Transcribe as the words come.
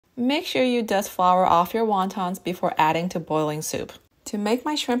Make sure you dust flour off your wontons before adding to boiling soup. To make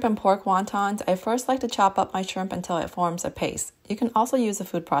my shrimp and pork wontons, I first like to chop up my shrimp until it forms a paste. You can also use a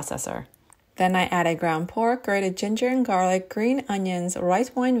food processor. Then I added ground pork, grated ginger and garlic, green onions,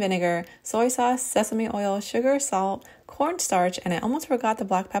 rice wine vinegar, soy sauce, sesame oil, sugar, salt, cornstarch, and I almost forgot the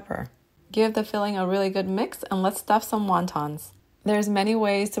black pepper. Give the filling a really good mix and let's stuff some wontons. There's many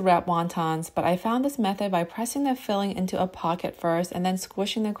ways to wrap wontons, but I found this method by pressing the filling into a pocket first and then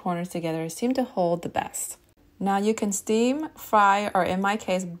squishing the corners together seemed to hold the best. Now you can steam, fry, or in my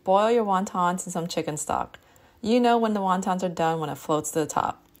case, boil your wontons in some chicken stock. You know when the wontons are done when it floats to the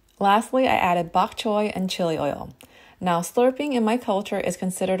top. Lastly, I added bok choy and chili oil. Now, slurping in my culture is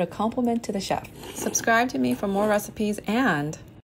considered a compliment to the chef. Subscribe to me for more recipes and